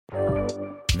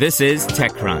This is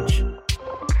TechCrunch.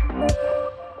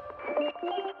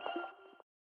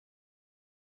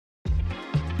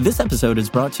 This episode is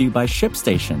brought to you by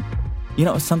ShipStation. You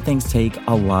know, some things take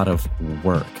a lot of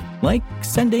work, like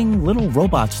sending little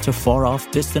robots to far-off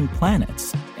distant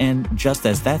planets. And just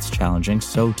as that's challenging,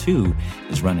 so too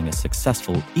is running a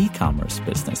successful e-commerce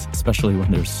business, especially when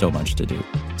there's so much to do.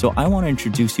 So I want to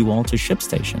introduce you all to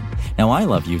ShipStation. Now, I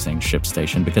love using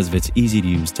ShipStation because of its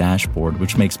easy-to-use dashboard,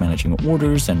 which makes managing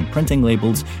orders and printing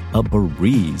labels a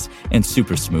breeze and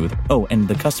super smooth. Oh, and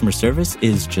the customer service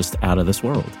is just out of this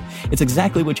world. It's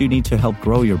exactly what you need to help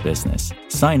grow your business.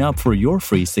 Sign up for your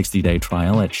free 60-day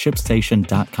trial at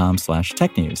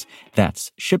shipstation.com/technews.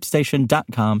 That's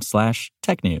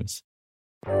shipstation.com/technews.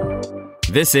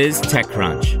 This is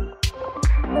TechCrunch.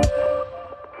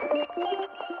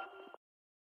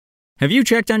 Have you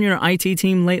checked on your IT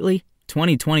team lately?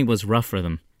 2020 was rough for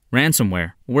them.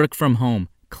 Ransomware, work from home,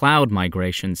 cloud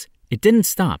migrations. It didn't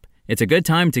stop. It's a good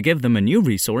time to give them a new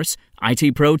resource,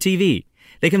 IT Pro TV.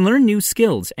 They can learn new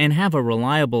skills and have a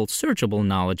reliable, searchable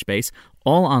knowledge base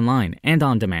all online and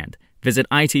on demand. Visit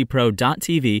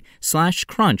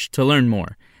itpro.tv/crunch to learn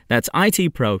more. That's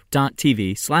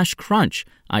itpro.tv/crunch,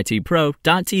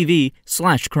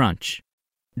 itpro.tv/crunch.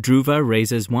 Druva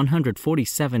raises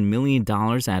 $147 million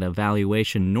at a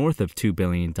valuation north of $2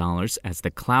 billion as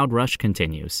the cloud rush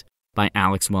continues. By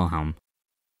Alex Wilhelm.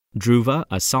 Druva,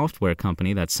 a software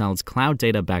company that sells cloud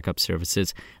data backup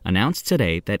services, announced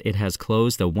today that it has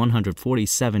closed a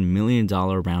 $147 million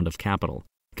round of capital.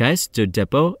 Caisse de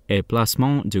dépôt et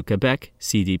placement du Québec,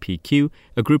 CDPQ,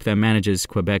 a group that manages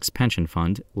Quebec's pension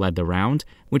fund, led the round,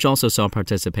 which also saw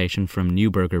participation from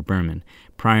Neuberger Berman.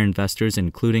 Prior investors,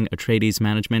 including Atreides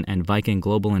Management and Viking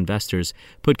Global Investors,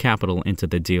 put capital into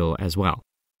the deal as well.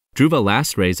 Druva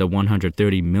last raised a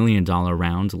 $130 million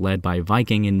round led by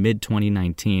Viking in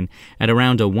mid-2019 at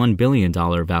around a $1 billion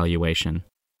valuation.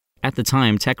 At the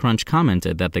time, TechCrunch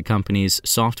commented that the company's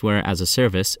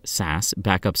software-as-a-service, SaaS,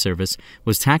 backup service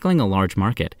was tackling a large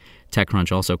market.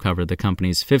 TechCrunch also covered the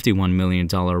company's $51 million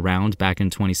round back in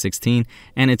 2016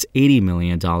 and its $80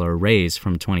 million raise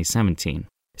from 2017.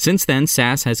 Since then,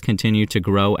 SaaS has continued to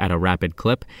grow at a rapid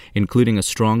clip, including a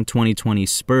strong 2020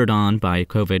 spurred on by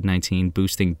COVID-19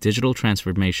 boosting digital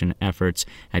transformation efforts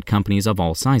at companies of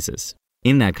all sizes.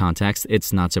 In that context,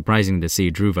 it's not surprising to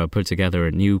see Druva put together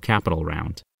a new capital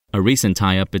round. A recent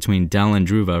tie-up between Dell and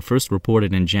Druva, first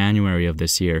reported in January of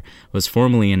this year, was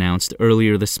formally announced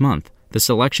earlier this month. The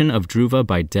selection of Druva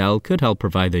by Dell could help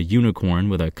provide the unicorn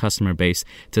with a customer base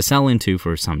to sell into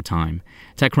for some time.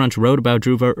 TechCrunch wrote about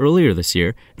Druva earlier this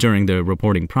year. During the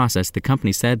reporting process, the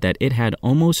company said that it had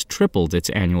almost tripled its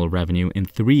annual revenue in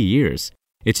 3 years.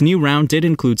 Its new round did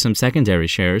include some secondary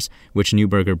shares, which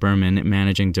Neuberger Berman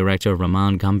managing director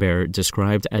Ramon Gambert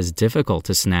described as difficult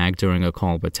to snag during a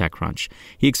call with TechCrunch.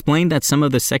 He explained that some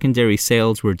of the secondary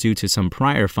sales were due to some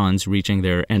prior funds reaching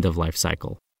their end-of-life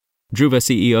cycle. Druva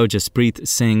CEO Jaspreet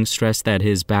Singh stressed that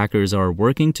his backers are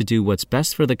working to do what's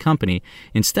best for the company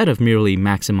instead of merely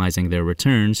maximizing their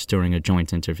returns during a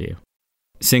joint interview.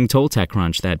 Singh told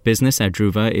TechCrunch that business at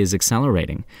Druva is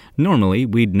accelerating. Normally,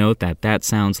 we'd note that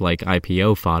sounds like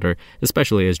IPO fodder,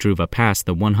 especially as Druva passed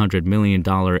the $100 million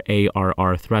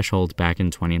ARR threshold back in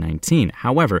 2019.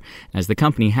 However, as the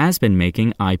company has been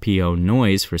making IPO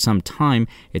noise for some time,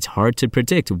 it's hard to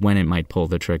predict when it might pull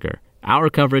the trigger.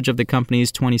 Our coverage of the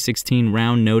company's 2016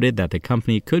 round noted that the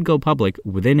company could go public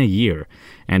within a year,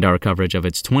 and our coverage of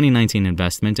its 2019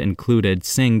 investment included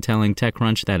Singh telling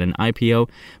TechCrunch that an IPO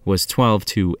was 12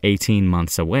 to 18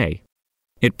 months away.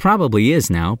 It probably is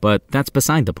now, but that's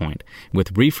beside the point.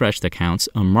 With refreshed accounts,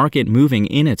 a market moving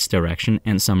in its direction,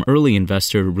 and some early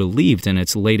investor relieved in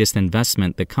its latest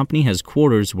investment, the company has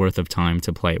quarters worth of time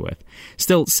to play with.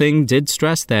 Still, Singh did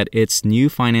stress that its new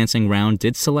financing round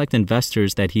did select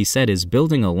investors that he said is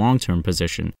building a long-term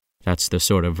position. That's the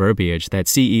sort of verbiage that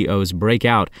CEOs break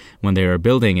out when they are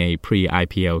building a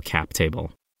pre-IPO cap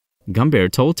table.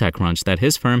 Gambert told TechCrunch that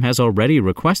his firm has already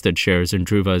requested shares in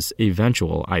Druva's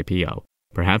eventual IPO.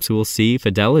 Perhaps we'll see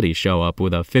Fidelity show up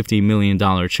with a $50 million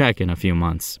check in a few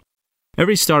months.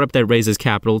 Every startup that raises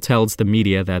capital tells the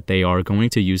media that they are going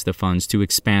to use the funds to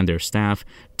expand their staff,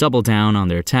 double down on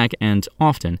their tech, and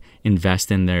often invest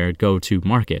in their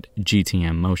go-to-market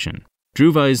GTM motion.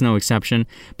 Druva is no exception,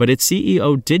 but its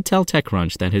CEO did tell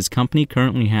TechCrunch that his company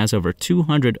currently has over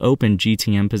 200 open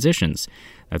GTM positions.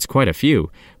 That's quite a few.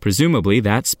 Presumably,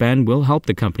 that spend will help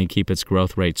the company keep its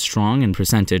growth rate strong in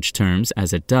percentage terms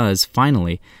as it does,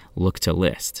 finally, look to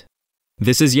list.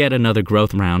 This is yet another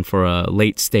growth round for a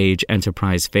late-stage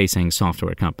enterprise-facing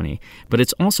software company, but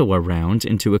it's also a round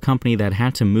into a company that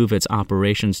had to move its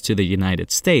operations to the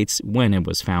United States when it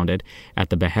was founded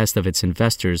at the behest of its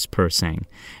investors, per Singh.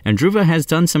 And Druva has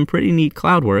done some pretty neat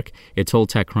cloud work, it told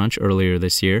TechCrunch earlier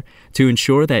this year, to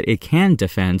ensure that it can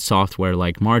defend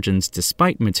software-like margins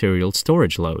despite material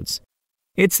storage loads.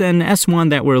 It's an S1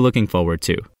 that we're looking forward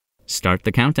to. Start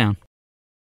the countdown.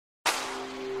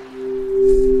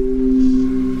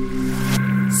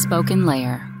 Spoken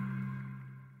Layer.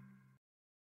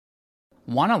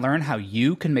 Want to learn how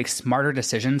you can make smarter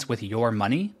decisions with your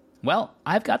money? Well,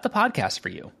 I've got the podcast for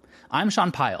you. I'm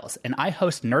Sean Piles, and I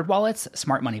host NerdWallet's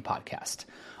Smart Money Podcast.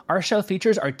 Our show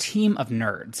features our team of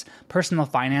nerds, personal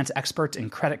finance experts in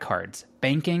credit cards,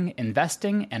 banking,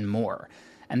 investing, and more.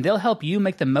 And they'll help you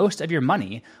make the most of your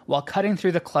money while cutting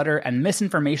through the clutter and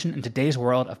misinformation in today's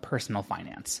world of personal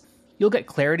finance. You'll get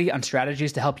clarity on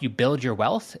strategies to help you build your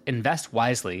wealth, invest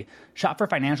wisely, shop for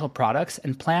financial products,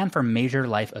 and plan for major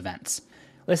life events.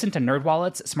 Listen to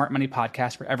NerdWallet's Smart Money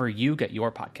Podcast wherever you get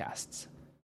your podcasts.